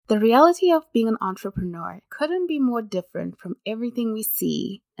The reality of being an entrepreneur couldn't be more different from everything we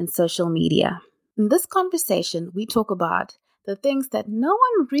see in social media. In this conversation, we talk about the things that no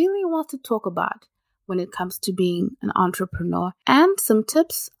one really wants to talk about when it comes to being an entrepreneur, and some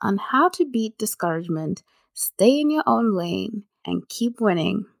tips on how to beat discouragement, stay in your own lane, and keep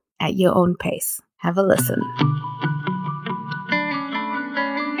winning at your own pace. Have a listen.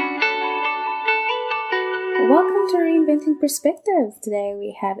 Welcome to Reinventing Perspectives. Today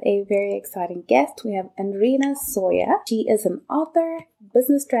we have a very exciting guest. We have Andrina Sawyer. She is an author,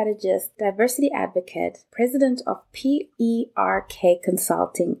 business strategist, diversity advocate, president of PERK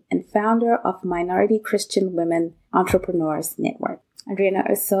Consulting, and founder of Minority Christian Women Entrepreneurs Network. Andrina,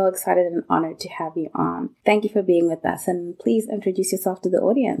 I'm so excited and honored to have you on. Thank you for being with us, and please introduce yourself to the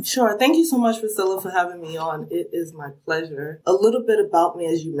audience. Sure. Thank you so much, Priscilla, for having me on. It is my pleasure. A little bit about me,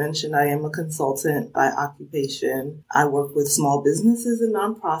 as you mentioned, I am a consultant by occupation. I work with small businesses and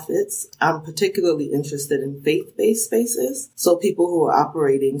nonprofits. I'm particularly interested in faith-based spaces, so people who are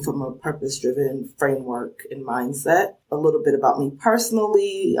operating from a purpose-driven framework and mindset. A little bit about me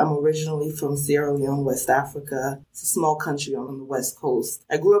personally. I'm originally from Sierra Leone, West Africa. It's a small country on the West Coast.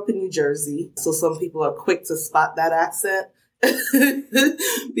 I grew up in New Jersey, so some people are quick to spot that accent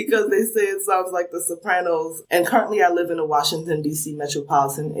because they say it sounds like The Sopranos. And currently I live in the Washington, D.C.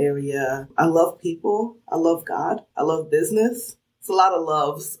 metropolitan area. I love people. I love God. I love business. It's a lot of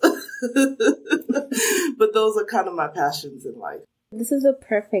loves. But those are kind of my passions in life. This is a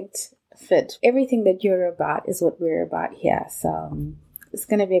perfect fit. Everything that you're about is what we're about here. So it's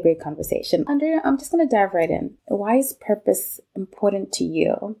going to be a great conversation. Andrea, I'm just going to dive right in. Why is purpose important to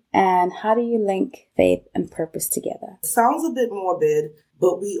you? And how do you link faith and purpose together? Sounds a bit morbid,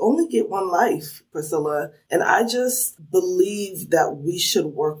 but we only get one life, Priscilla. And I just believe that we should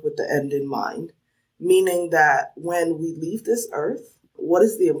work with the end in mind, meaning that when we leave this earth, what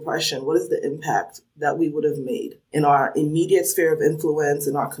is the impression? What is the impact that we would have made in our immediate sphere of influence,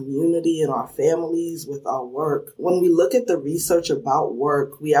 in our community, in our families, with our work? When we look at the research about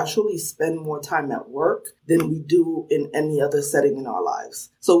work, we actually spend more time at work than we do in any other setting in our lives.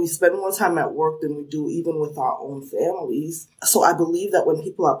 So we spend more time at work than we do even with our own families. So I believe that when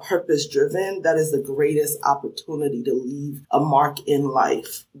people are purpose-driven, that is the greatest opportunity to leave a mark in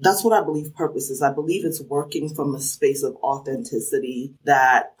life. That's what I believe purpose is. I believe it's working from a space of authenticity,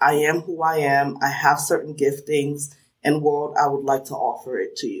 that I am who I am, I have certain giftings, and world, I would like to offer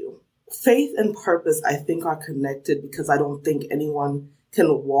it to you. Faith and purpose, I think, are connected because I don't think anyone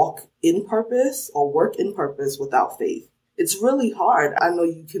can walk in purpose or work in purpose without faith. It's really hard. I know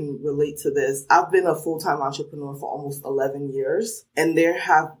you can relate to this. I've been a full-time entrepreneur for almost 11 years, and there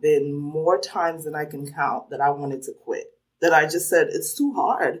have been more times than I can count that I wanted to quit, that I just said, it's too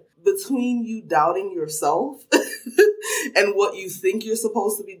hard. Between you doubting yourself and what you think you're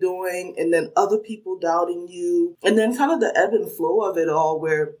supposed to be doing, and then other people doubting you, and then kind of the ebb and flow of it all,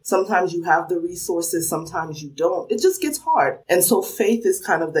 where sometimes you have the resources, sometimes you don't. It just gets hard. And so faith is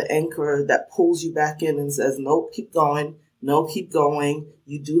kind of the anchor that pulls you back in and says, nope, keep going. No, keep going.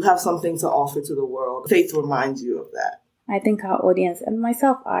 You do have something to offer to the world. Faith reminds you of that. I think our audience and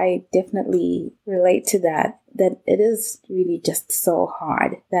myself, I definitely relate to that it is really just so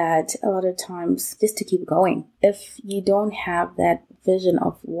hard that a lot of times just to keep going. If you don't have that vision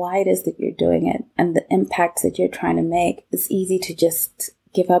of why it is that you're doing it and the impacts that you're trying to make, it's easy to just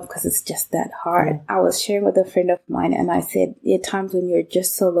give up because it's just that hard. Yeah. I was sharing with a friend of mine and I said, there are times when you're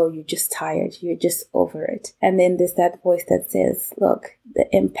just so low, you're just tired, you're just over it. And then there's that voice that says, look, the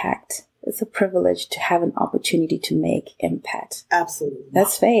impact. It's a privilege to have an opportunity to make impact. Absolutely.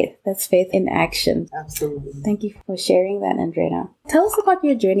 That's faith. That's faith in action. Absolutely. Thank you for sharing that, Andrea. Tell us about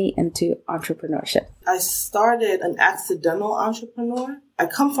your journey into entrepreneurship. I started an accidental entrepreneur. I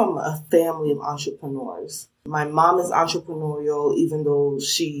come from a family of entrepreneurs. My mom is entrepreneurial, even though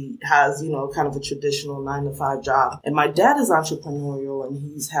she has, kind of a traditional 9-to-5 job. And my dad is entrepreneurial, and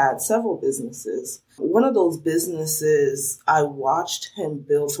he's had several businesses. One of those businesses, I watched him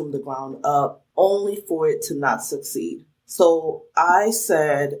build from the ground up, only for it to not succeed. So I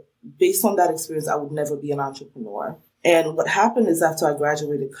said, based on that experience, I would never be an entrepreneur. And what happened is after I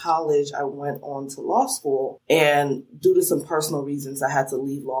graduated college, I went on to law school, and due to some personal reasons, I had to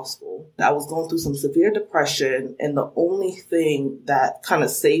leave law school. I was going through some severe depression, and the only thing that kind of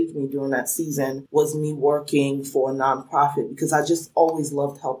saved me during that season was me working for a nonprofit, because I just always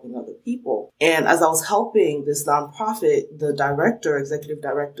loved helping other people. And as I was helping this nonprofit, the executive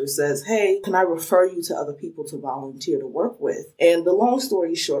director says, hey, can I refer you to other people to volunteer to work with? And the long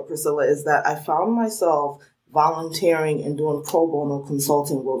story short, Priscilla, is that I found myself volunteering and doing pro bono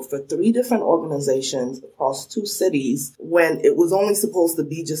consulting work for 3 different organizations across 2 cities when it was only supposed to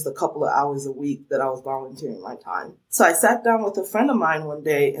be just a couple of hours a week that I was volunteering my time. So I sat down with a friend of mine one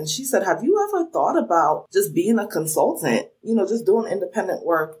day and she said, have you ever thought about just being a consultant, just doing independent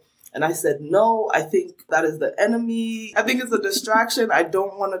work? And I said, no, I think that is the enemy. I think it's a distraction. I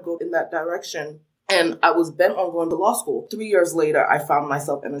don't want to go in that direction. And I was bent on going to law school. 3 years later, I found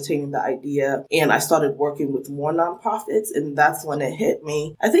myself entertaining the idea and I started working with more nonprofits. And that's when it hit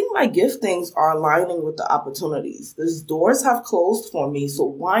me. I think my giftings are aligning with the opportunities. Those doors have closed for me, so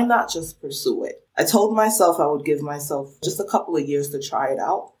why not just pursue it? I told myself I would give myself just a couple of years to try it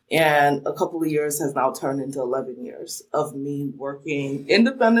out. And a couple of years has now turned into 11 years of me working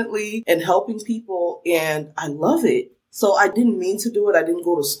independently and helping people. And I love it. So I didn't mean to do it. I didn't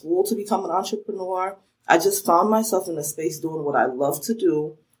go to school to become an entrepreneur. I just found myself in a space doing what I love to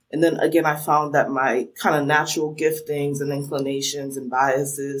do. And then again, I found that my kind of natural giftings and inclinations and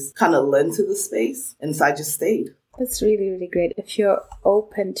biases kind of lend to the space. And so I just stayed. That's really, really great. If you're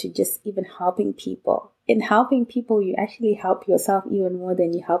open to just even helping people. In helping people, you actually help yourself even more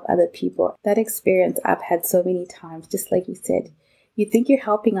than you help other people. That experience I've had so many times, just like you said. You think you're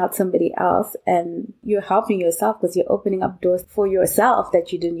helping out somebody else and you're helping yourself because you're opening up doors for yourself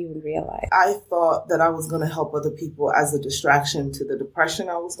that you didn't even realize. I thought that I was going to help other people as a distraction to the depression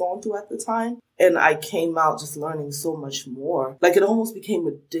I was going through at the time. And I came out just learning so much more. Like it almost became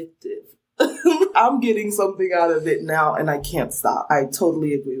addictive. I'm getting something out of it now and I can't stop. I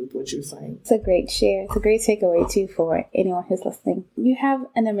totally agree with what you're saying. It's a great share. It's a great takeaway too for anyone who's listening. You have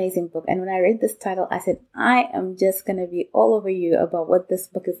an amazing book. And when I read this title, I said, I am just going to be all over you about what this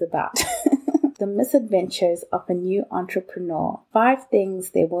book is about. The Misadventures of a New Entrepreneur. 5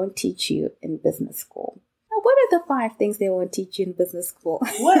 things they won't teach you in business school. Now, what are the 5 things they won't teach you in business school?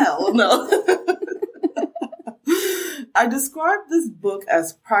 Well, no. I describe this book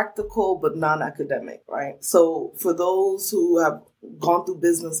as practical but non-academic, right? So for those who have gone through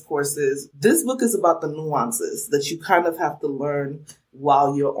business courses, this book is about the nuances that you kind of have to learn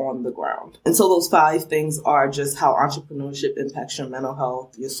while you're on the ground. And so those 5 things are just how entrepreneurship impacts your mental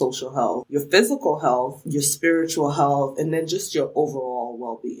health, your social health, your physical health, your spiritual health, and then just your overall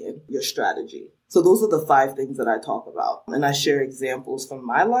well-being, your strategy. So those are the 5 things that I talk about. And I share examples from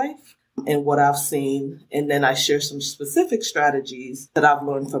my life and what I've seen. And then I share some specific strategies that I've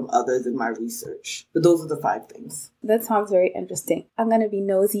learned from others in my research. But those are the 5 things. That sounds very interesting. I'm going to be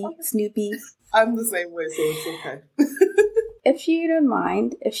nosy, Snoopy. I'm the same way, so it's okay. If you don't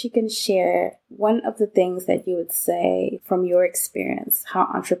mind, if you can share one of the things that you would say from your experience, how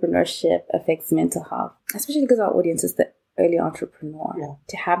entrepreneurship affects mental health, especially because our audience is the early entrepreneur,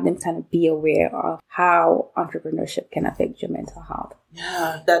 to have them kind of be aware of how entrepreneurship can affect your mental health.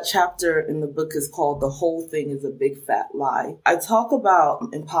 Yeah, that chapter in the book is called The Whole Thing is a Big Fat Lie. I talk about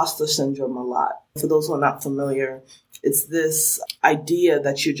imposter syndrome a lot. For those who are not familiar, it's this idea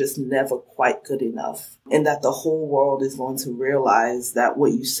that you're just never quite good enough and that the whole world is going to realize that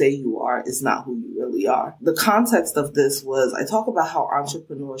what you say you are is not who you really are. The context of this was I talk about how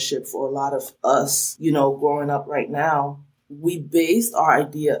entrepreneurship for a lot of us, growing up right now, we based our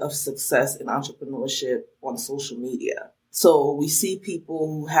idea of success in entrepreneurship on social media. So we see people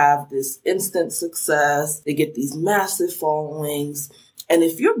who have this instant success, they get these massive followings. And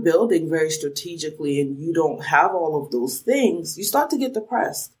if you're building very strategically and you don't have all of those things, you start to get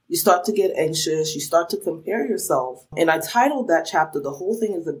depressed. You start to get anxious. You start to compare yourself. And I titled that chapter, The Whole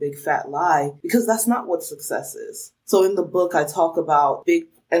Thing is a Big Fat Lie, because that's not what success is. So in the book, I talk about big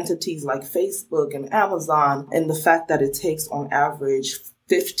entities like Facebook and Amazon and the fact that it takes on average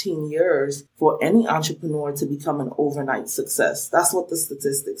 15 years for any entrepreneur to become an overnight success. That's what the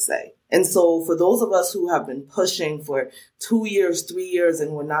statistics say. And so for those of us who have been pushing for 2 years, 3 years,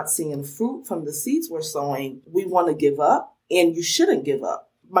 and we're not seeing fruit from the seeds we're sowing, we want to give up, and you shouldn't give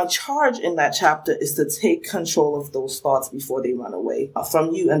up. My charge in that chapter is to take control of those thoughts before they run away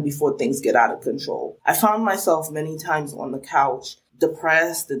from you and before things get out of control. I found myself many times on the couch,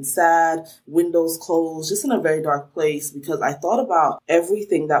 depressed and sad, windows closed, just in a very dark place because I thought about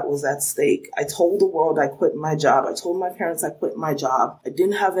everything that was at stake. I told the world I quit my job. I told my parents I quit my job. I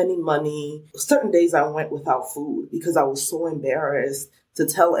didn't have any money. Certain days I went without food because I was so embarrassed to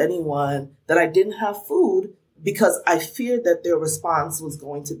tell anyone that I didn't have food because I feared that their response was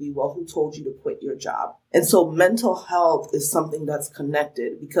going to be, well, who told you to quit your job? And so mental health is something that's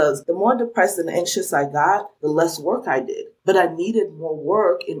connected, because the more depressed and anxious I got, the less work I did. But I needed more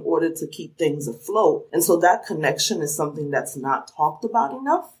work in order to keep things afloat. And so that connection is something that's not talked about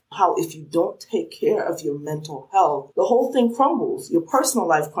enough. How if you don't take care of your mental health, the whole thing crumbles. Your personal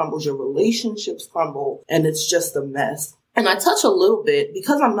life crumbles, your relationships crumble, and it's just a mess. And I touch a little bit,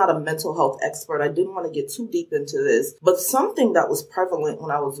 because I'm not a mental health expert, I didn't want to get too deep into this, but something that was prevalent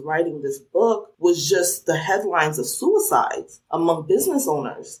when I was writing this book was just the headlines of suicides among business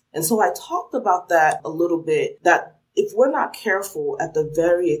owners. And so I talked about that a little bit, that if we're not careful at the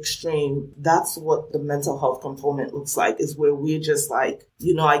very extreme, that's what the mental health component looks like, is where we're just like,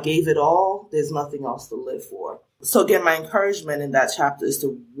 I gave it all. There's nothing else to live for. So again, my encouragement in that chapter is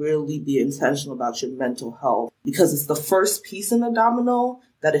to really be intentional about your mental health, because it's the first piece in the domino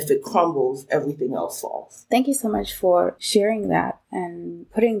that if it crumbles, everything else falls. Thank you so much for sharing that and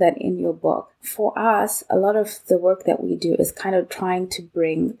putting that in your book. For us, a lot of the work that we do is kind of trying to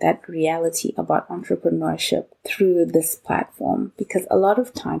bring that reality about entrepreneurship through this platform. Because a lot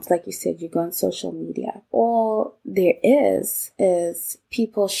of times, like you said, you go on social media, all there is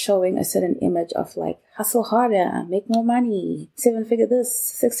people showing a certain image of like, hustle harder, make more money, 7-figure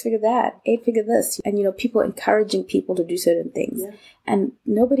this, 6-figure that, 8-figure this. And, people encouraging people to do certain things. Yeah. And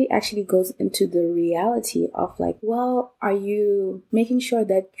nobody actually goes into the reality of like, well, are you making sure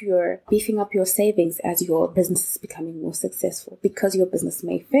that you're beefing up your savings as your business is becoming more successful? Because your business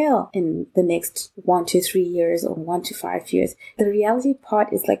may fail in the next 1 to 3 years or 1 to 5 years. The reality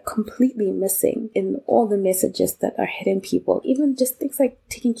part is like completely missing in all the messages that are hitting people. Even just things like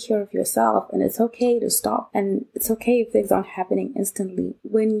taking care of yourself, and it's okay to stop, and it's okay if things aren't happening instantly.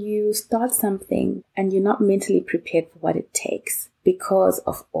 When you start something and you're not mentally prepared for what it takes, because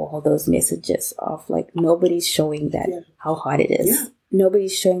of all those messages of like, nobody's showing that how hard it is. Yeah.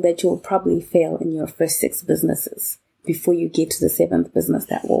 Nobody's showing that you'll probably fail in your first 6 businesses before you get to the 7th business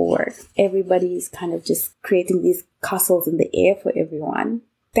that will work. Everybody's kind of just creating these castles in the air for everyone.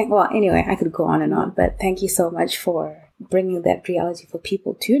 Anyway, I could go on and on, but thank you so much for bringing that reality for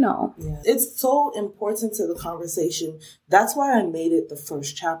people to know. Yeah. It's so important to the conversation. That's why I made it the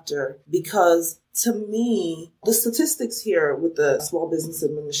first chapter, because to me, the statistics here with the Small Business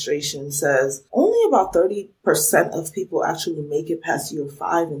Administration says only about 30% of people actually make it past year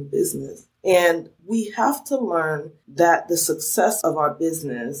 5 in business. And we have to learn that the success of our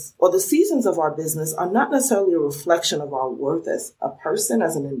business, or the seasons of our business, are not necessarily a reflection of our worth as a person,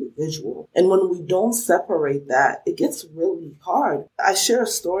 as an individual. And when we don't separate that, it gets really hard. I share a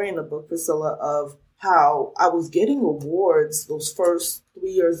story in the book, Priscilla, of how I was getting awards those first 3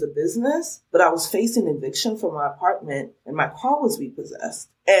 years of business, but I was facing eviction from my apartment and my car was repossessed.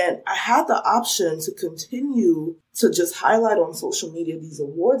 And I had the option to continue to just highlight on social media these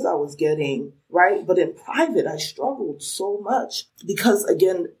awards I was getting, right? But in private, I struggled so much because,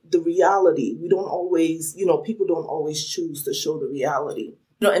 again, the reality, we don't always, people don't always choose to show the reality.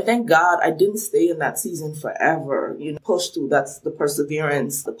 And thank God I didn't stay in that season forever, push through. That's the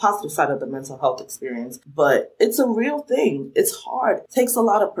perseverance, the positive side of the mental health experience. But it's a real thing. It's hard. It takes a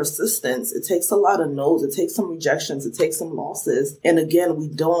lot of persistence. It takes a lot of no's. It takes some rejections. It takes some losses. And again, we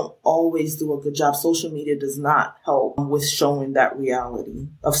don't always do a good job. Social media does not help with showing that reality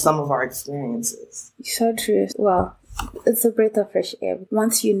of some of our experiences. So true. Well, it's a breath of fresh air.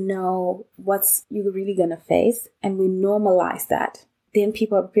 Once you know what's you're really going to face, and we normalize that, then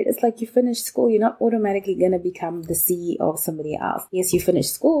people are prepared. It's like you finish school, you're not automatically going to become the CEO of somebody else. Yes, you finish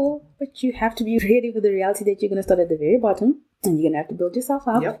school, but you have to be ready for the reality that you're going to start at the very bottom, and you're going to have to build yourself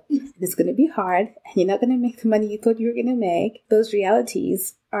up. Yep. And it's going to be hard, and you're not going to make the money you thought you were going to make. Those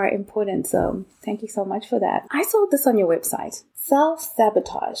realities are important. So thank you so much for that. I saw this on your website.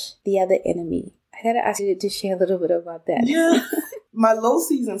 Self-sabotage, the other enemy. I got to ask you to share a little bit about that. Yeah. My low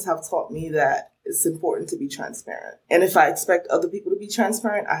seasons have taught me that it's important to be transparent. And if I expect other people to be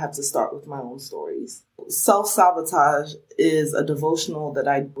transparent, I have to start with my own stories. Self-sabotage is a devotional that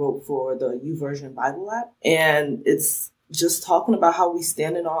I wrote for the YouVersion Bible app. And it's just talking about how we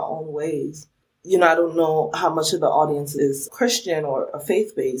stand in our own ways. I don't know how much of the audience is Christian or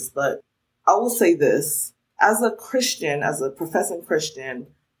faith-based, but I will say this. As a Christian, as a professing Christian,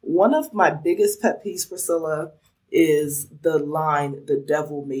 one of my biggest pet peeves, Priscilla, is the line, "the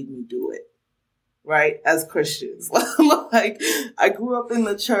devil made me do it." Right? As Christians. Like, I grew up in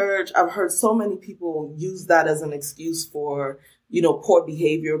the church. I've heard so many people use that as an excuse for, poor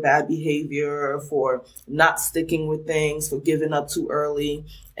behavior, bad behavior, for not sticking with things, for giving up too early.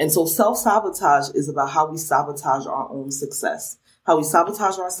 And so self-sabotage is about how we sabotage our own success. how we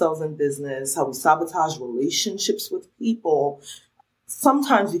sabotage ourselves in business, how we sabotage relationships with people,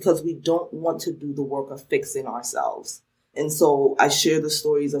 sometimes because we don't want to do the work of fixing ourselves. And so I share the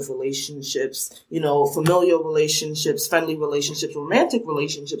stories of relationships, familial relationships, friendly relationships, romantic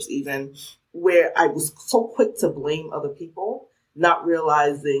relationships even, where I was so quick to blame other people, not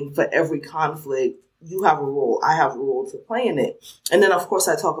realizing for every conflict, you have a role, I have a role to play in it. And then, of course,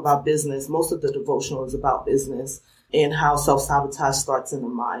 I talk about business. Most of the devotional is about business and how self-sabotage starts in the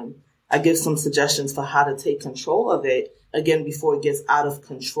mind. I give some suggestions for how to take control of it, again, before it gets out of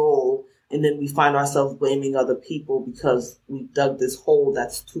control. And then we find ourselves blaming other people because we dug this hole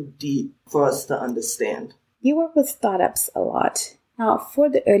that's too deep for us to understand. You work with startups a lot. Now, for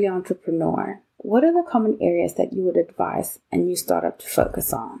the early entrepreneur, what are the common areas that you would advise a new startup to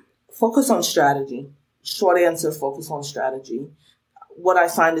focus on? Focus on strategy. Short answer, focus on strategy. What I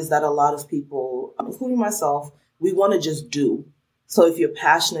find is that a lot of people, including myself, we want to just do. So if you're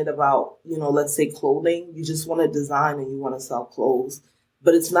passionate about, let's say clothing, you just want to design and you want to sell clothes.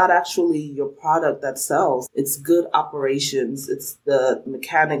 But it's not actually your product that sells. It's good operations. It's the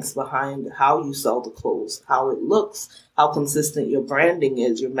mechanics behind how you sell the clothes, how it looks, how consistent your branding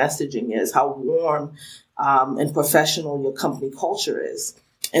is, your messaging is, how warm and professional your company culture is.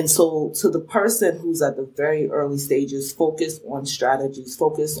 And so to the person who's at the very early stages, focus on strategies,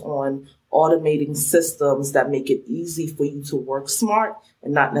 focus on automating systems that make it easy for you to work smart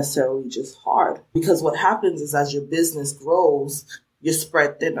and not necessarily just hard. Because what happens is as your business grows, you're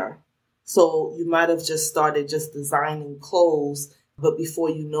spread thinner. So you might have just started just designing clothes, but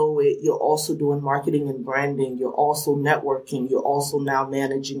before you know it, you're also doing marketing and branding. You're also networking. You're also now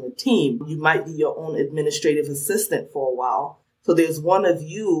managing a team. You might be your own administrative assistant for a while. So there's one of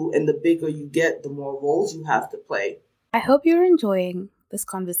you, and the bigger you get, the more roles you have to play. I hope you're enjoying this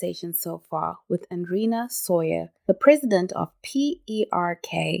conversation so far with Andrina Sawyer, the president of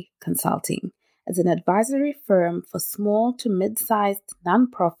PERK Consulting. As an advisory firm for small to mid-sized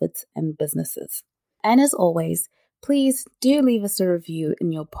nonprofits and businesses. And as always, please do leave us a review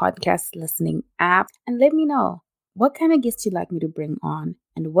in your podcast listening app and let me know what kind of guests you'd like me to bring on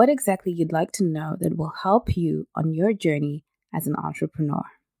and what exactly you'd like to know that will help you on your journey as an entrepreneur.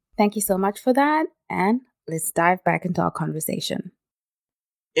 Thank you so much for that, and let's dive back into our conversation.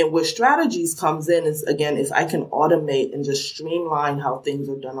 And where strategies comes in is, again, if I can automate and just streamline how things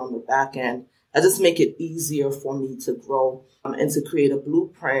are done on the back end, I just make it easier for me to grow and to create a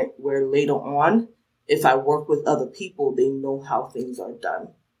blueprint where later on, if I work with other people, they know how things are done.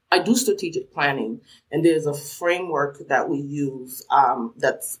 I do strategic planning, and there's a framework that we use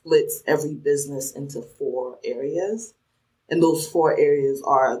that splits every business into 4 areas. And those 4 areas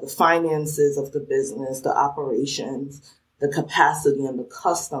are the finances of the business, the operations, the capacity, and the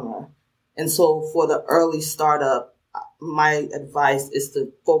customer. And so for the early startup, my advice is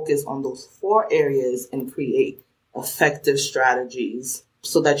to focus on those 4 areas and create effective strategies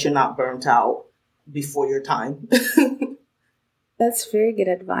so that you're not burnt out before your time. That's very good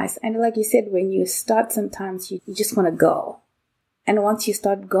advice. And like you said, when you start, sometimes you just want to go. And once you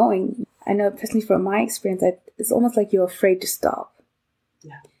start going, I know personally from my experience that it's almost like you're afraid to stop.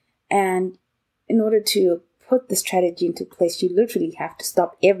 Yeah. And in order to put the strategy into place, you literally have to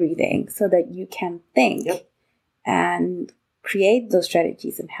stop everything so that you can think. Yep. And create those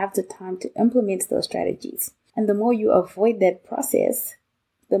strategies and have the time to implement those strategies. And the more you avoid that process,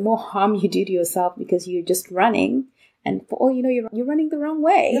 the more harm you do to yourself because you're just running. And for all you know, you're running the wrong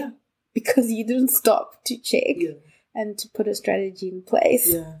way because you didn't stop to check and to put a strategy in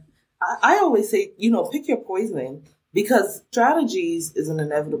place. Yeah. I always say, pick your poison because strategies is an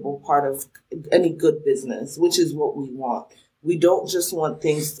inevitable part of any good business, which is what we want. We don't just want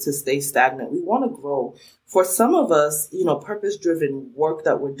things to stay stagnant. We want to grow. For some of us, purpose-driven work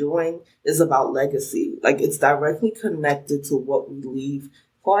that we're doing is about legacy. Like it's directly connected to what we leave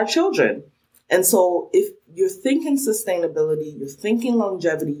for our children. And so if you're thinking sustainability, you're thinking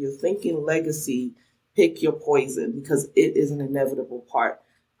longevity, you're thinking legacy, pick your poison because it is an inevitable part.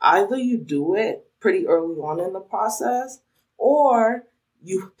 Either you do it pretty early on in the process or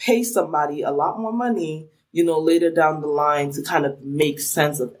you pay somebody a lot more money later down the line to kind of make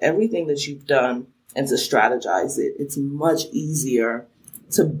sense of everything that you've done and to strategize it. It's much easier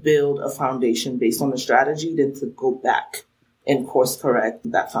to build a foundation based on the strategy than to go back and course correct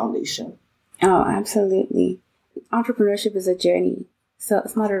that foundation. Oh, absolutely. Entrepreneurship is a journey. So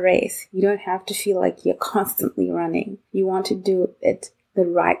it's not a race. You don't have to feel like you're constantly running. You want to do it the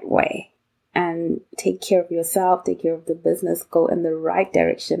right way and take care of yourself, take care of the business, go in the right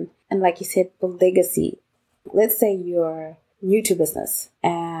direction. And like you said, the legacy. Let's say you're new to business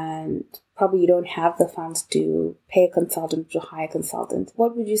and probably you don't have the funds to pay a consultant, to hire a consultant.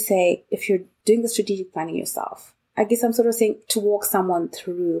 What would you say if you're doing the strategic planning yourself? I guess I'm sort of saying to walk someone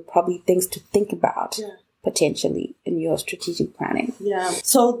through probably things to think about potentially in your strategic planning. Yeah.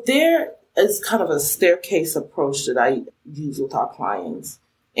 So there is kind of a staircase approach that I use with our clients.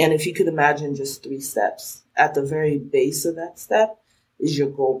 And if you could imagine just 3 steps, at the very base of that step is your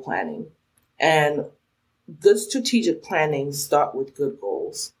goal planning. And good strategic planning start with good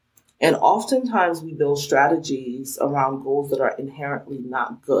goals. And oftentimes we build strategies around goals that are inherently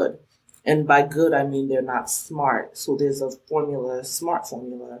not good. And by good, I mean they're not smart. So there's a formula, SMART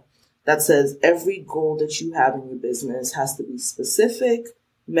formula, that says every goal that you have in your business has to be specific,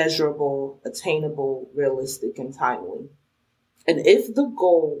 measurable, attainable, realistic, and timely. And if the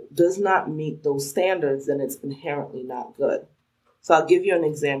goal does not meet those standards, then it's inherently not good. So I'll give you an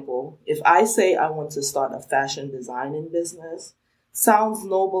example. If I say I want to start a fashion designing business, sounds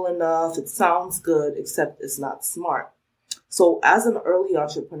noble enough, it sounds good, except it's not smart. So as an early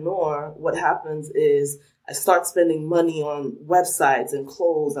entrepreneur, what happens is I start spending money on websites and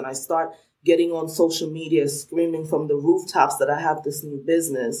clothes, and I start getting on social media, screaming from the rooftops that I have this new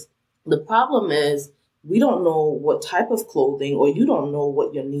business. The problem is we don't know what type of clothing, or you don't know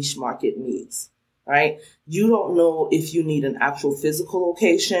what your niche market needs, right? You don't know if you need an actual physical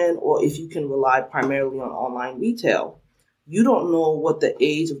location or if you can rely primarily on online retail. You don't know what the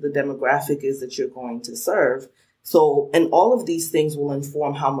age of the demographic is that you're going to serve. So, and all of these things will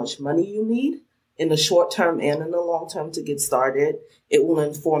inform how much money you need in the short term and in the long term to get started. It will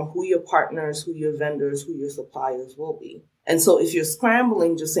inform who your partners, who your vendors, who your suppliers will be. And so if you're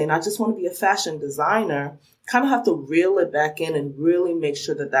scrambling, just saying, I just want to be a fashion designer, kind of have to reel it back in and really make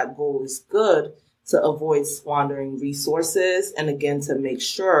sure that that goal is good to avoid squandering resources. And again, to make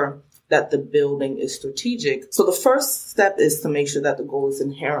sure that the building is strategic. So the first step is to make sure that the goal is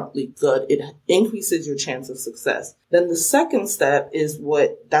inherently good. It increases your chance of success. Then the second step is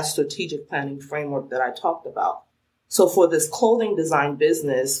what that strategic planning framework that I talked about. So for this clothing design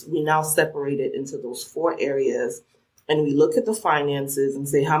business, we now separate it into those 4 areas. And we look at the finances and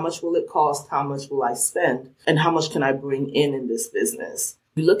say, how much will it cost? How much will I spend? And how much can I bring in this business?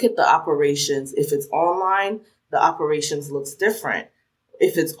 We look at the operations. If it's online, the operations looks different.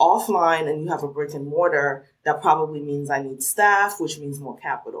 If it's offline and you have a brick and mortar, that probably means I need staff, which means more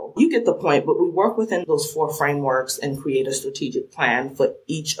capital. You get the point, but we work within those 4 frameworks and create a strategic plan for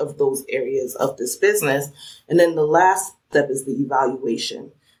each of those areas of this business. And then the last step is the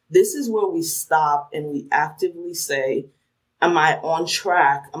evaluation. This is where we stop and we actively say, am I on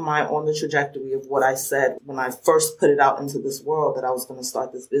track? Am I on the trajectory of what I said when I first put it out into this world that I was going to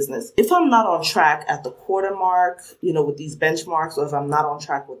start this business? If I'm not on track at the quarter mark, with these benchmarks, or if I'm not on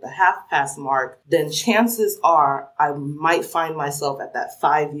track with the half pass mark, then chances are I might find myself at that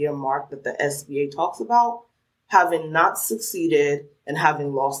 5-year mark that the SBA talks about, having not succeeded and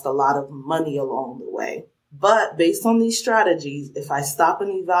having lost a lot of money along the way. But based on these strategies, if I stop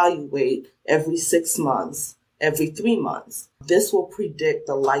and evaluate every 6 months, every 3 months, this will predict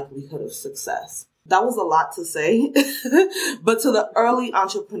the likelihood of success. That was a lot to say, but to the early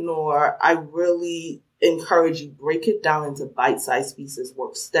entrepreneur, I really encourage you, break it down into bite-sized pieces,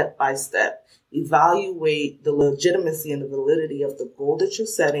 work step by step, evaluate the legitimacy and the validity of the goal that you're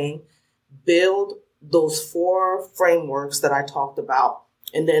setting, build those 4 frameworks that I talked about,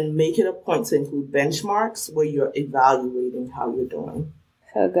 and then make it a point to include benchmarks where you're evaluating how you're doing.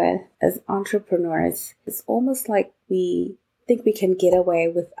 So good. As entrepreneurs, it's almost like we think we can get away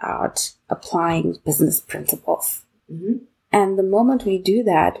without applying business principles. Mm-hmm. And the moment we do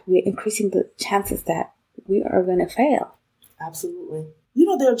that, we're increasing the chances that we are going to fail. Absolutely.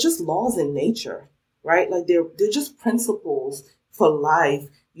 There are just laws in nature, right? Like they're just principles for life.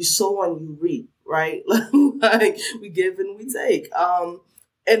 You sow and you reap, right? Like we give and we take.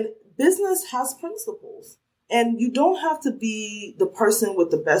 And business has principles. And you don't have to be the person with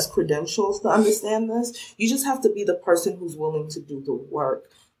the best credentials to understand this. You just have to be the person who's willing to do the work.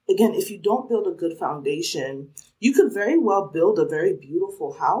 Again, if you don't build a good foundation, you could very well build a very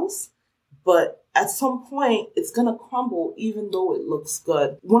beautiful house, but at some point it's going to crumble even though it looks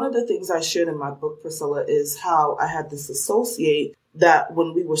good. One of the things I shared in my book, Priscilla, is how I had this associate that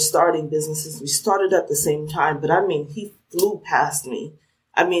when we were starting businesses, we started at the same time, but he flew past me.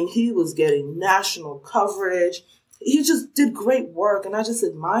 He was getting national coverage. He just did great work, and I just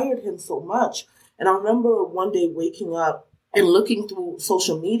admired him so much. And I remember one day waking up and looking through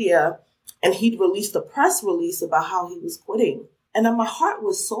social media, and he'd released a press release about how he was quitting. And then my heart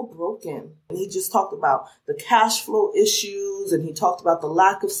was so broken. And he just talked about the cash flow issues, and he talked about the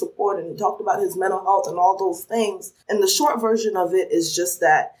lack of support, and he talked about his mental health and all those things. And the short version of it is just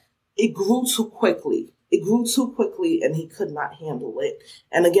that it grew too quickly. It grew too quickly and he could not handle it.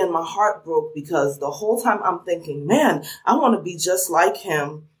 And again, my heart broke because the whole time I'm thinking, man, I want to be just like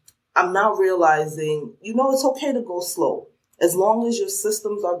him. I'm now realizing, it's okay to go slow. As long as your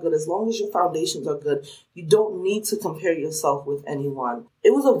systems are good, as long as your foundations are good, you don't need to compare yourself with anyone.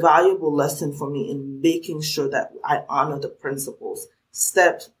 It was a valuable lesson for me in making sure that I honor the principles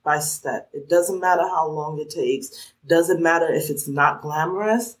step by step. It doesn't matter how long it takes. Doesn't matter if it's not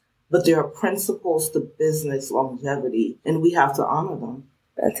glamorous, but there are principles to business longevity, and we have to honor them.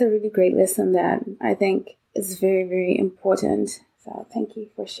 That's a really great lesson that I think is very, very important. So thank you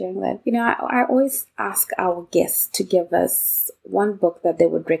for sharing that. I always ask our guests to give us one book that they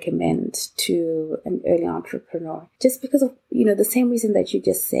would recommend to an early entrepreneur, just because of, the same reason that you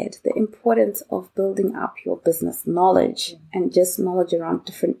just said, the importance of building up your business knowledge and just knowledge around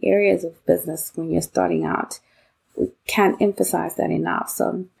different areas of business when you're starting out. We can't emphasize that enough.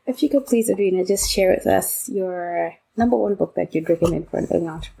 So if you could please, Adrina, just share with us your number one book that you'd recommend for an early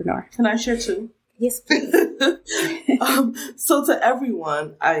entrepreneur. Can I share two? Yes, please. So to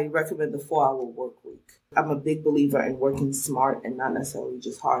everyone, I recommend the 4-Hour Work Week. I'm a big believer in working smart and not necessarily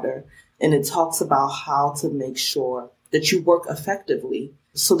just harder. And it talks about how to make sure that you work effectively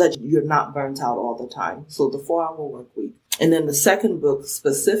so that you're not burnt out all the time. So the 4-Hour Work Week. And then the second book,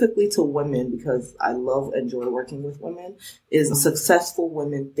 specifically to women, because I enjoy working with women, is Successful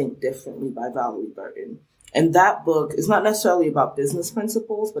Women Think Differently by Valerie Burton. And that book is not necessarily about business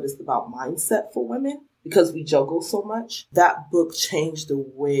principles, but it's about mindset for women because we juggle so much. That book changed the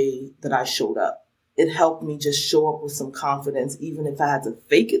way that I showed up. It helped me just show up with some confidence, even if I had to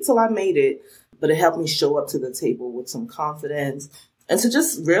fake it till I made it. But it helped me show up to the table with some confidence and to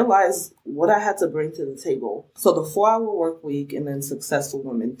just realize what I had to bring to the table. So the 4-Hour Work Week and then Successful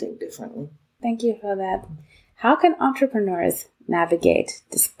Women Think Differently. Thank you for that. How can entrepreneurs navigate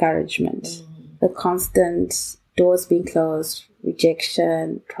discouragement? The constant doors being closed,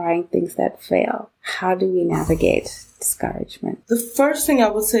 rejection, trying things that fail. How do we navigate discouragement? The first thing I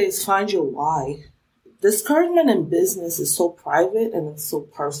would say is find your why. Discouragement in business is so private and it's so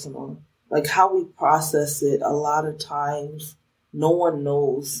personal. Like how we process it, a lot of times no one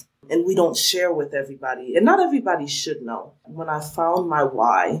knows and we don't share with everybody. And not everybody should know. When I found my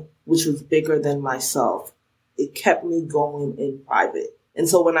why, which was bigger than myself, it kept me going in private. And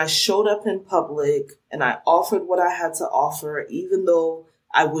so when I showed up in public and I offered what I had to offer, even though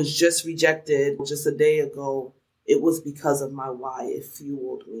I was just rejected just a day ago, it was because of my why. It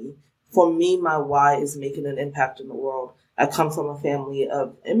fueled me. For me, my why is making an impact in the world. I come from a family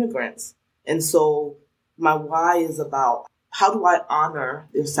of immigrants. And so my why is about how do I honor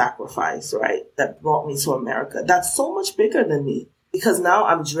their sacrifice, right? That brought me to America. That's so much bigger than me. Because now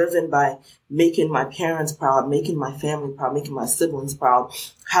I'm driven by making my parents proud, making my family proud, making my siblings proud,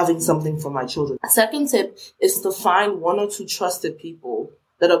 having something for my children. Second tip is to find 1 or 2 trusted people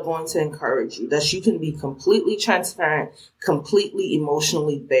that are going to encourage you, that you can be completely transparent, completely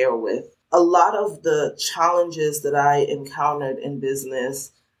emotionally bare with. A lot of the challenges that I encountered in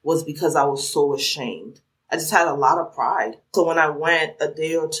business was because I was so ashamed. I just had a lot of pride. So when I went a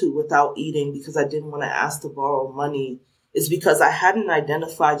day or 2 without eating because I didn't want to ask to borrow money, is because I hadn't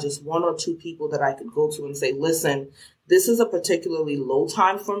identified just 1 or 2 people that I could go to and say, listen, this is a particularly low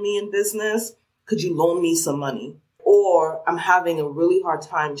time for me in business. Could you loan me some money? Or I'm having a really hard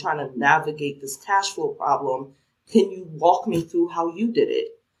time trying to navigate this cash flow problem. Can you walk me through how you did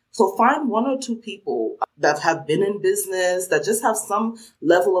it? So find 1 or 2 people that have been in business, that just have some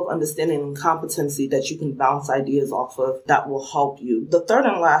level of understanding and competency that you can bounce ideas off of that will help you. The third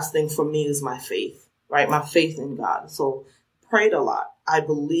and last thing for me is my faith. Right? My faith in God. So prayed a lot. I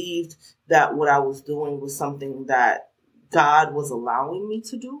believed that what I was doing was something that God was allowing me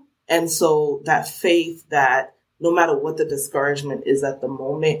to do. And so that faith that no matter what the discouragement is at the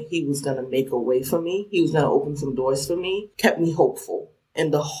moment, he was going to make a way for me. He was going to open some doors for me, kept me hopeful.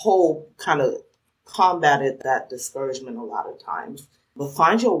 And the hope kind of combated that discouragement a lot of times. But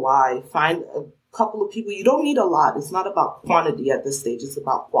find your why. Find a couple of people. You don't need a lot. It's not about quantity at this stage. It's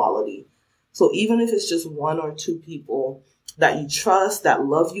about quality. So even if it's just 1 or 2 people that you trust, that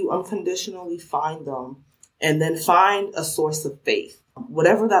love you unconditionally, find them. And then find a source of faith.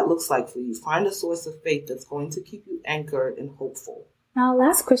 Whatever that looks like for you, find a source of faith that's going to keep you anchored and hopeful. Now,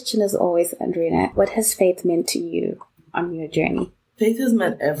 last question is always, Adrina, what has faith meant to you on your journey? Faith has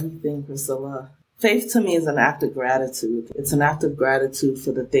meant everything, Priscilla. Faith to me is an act of gratitude. It's an act of gratitude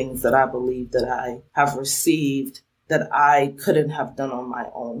for the things that I believe that I have received that I couldn't have done on my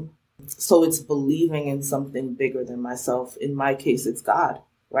own. So it's believing in something bigger than myself. In my case, it's God,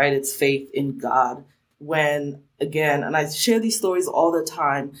 right? It's faith in God. when, again, and I share these stories all the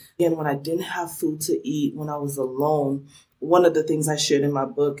time, again, when I didn't have food to eat, when I was alone. One of the things I shared in my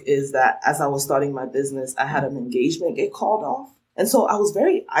book is that as I was starting my business, I had an engagement get called off. And so I was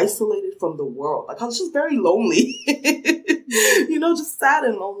very isolated from the world. Like I was just very lonely, just sad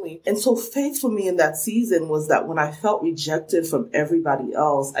and lonely. And so faith for me in that season was that when I felt rejected from everybody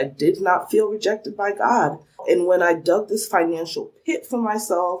else, I did not feel rejected by God. And when I dug this financial pit for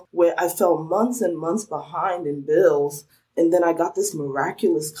myself, where I fell months and months behind in bills, and then I got this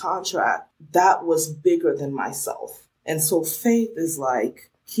miraculous contract, that was bigger than myself. And so faith is like,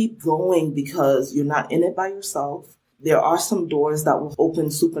 keep going because you're not in it by yourself. There are some doors that will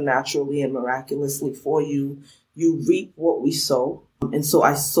open supernaturally and miraculously for you. You reap what we sow. And so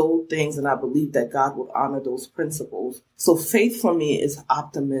I sowed things and I believe that God would honor those principles. So faith for me is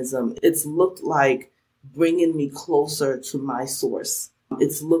optimism. It's looked like bringing me closer to my source.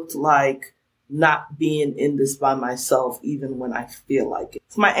 It's looked like not being in this by myself, even when I feel like it.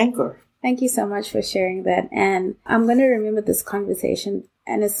 It's my anchor. Thank you so much for sharing that. And I'm going to remember this conversation,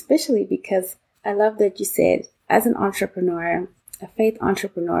 and especially because I love that you said, as an entrepreneur, a faith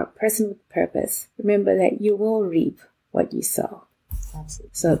entrepreneur, person with purpose, remember that you will reap what you sow. Absolutely.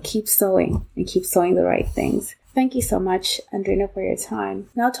 So keep sowing and keep sowing the right things. Thank you so much, Andrina, for your time.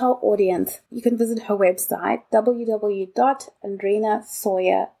 Now to our audience, you can visit her website,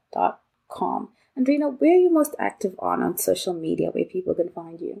 www.andrinasawyer.com. Andrina, where are you most active on social media where people can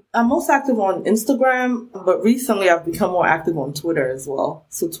find you? I'm most active on Instagram, but recently I've become more active on Twitter as well.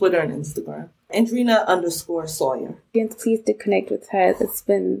 So Twitter and Instagram. Andrina_Sawyer. Please do connect with her. It's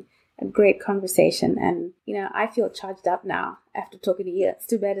been a great conversation. And, I feel charged up now after talking to you. It's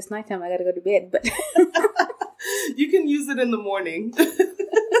too bad it's nighttime. I got to go to bed. But you can use it in the morning.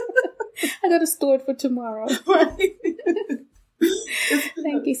 I got to store it for tomorrow. Right.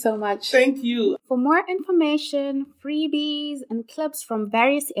 Thank you so much. Thank you. For more information, freebies, and clips from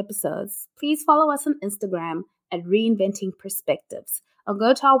various episodes, please follow us on Instagram at Reinventing Perspectives or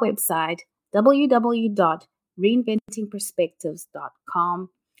go to our website, www.reinventingperspectives.com.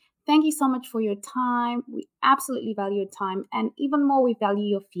 Thank you so much for your time. We absolutely value your time, and even more, we value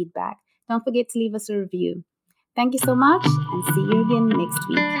your feedback. Don't forget to leave us a review. Thank you so much, and see you again next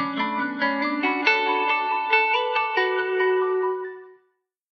week.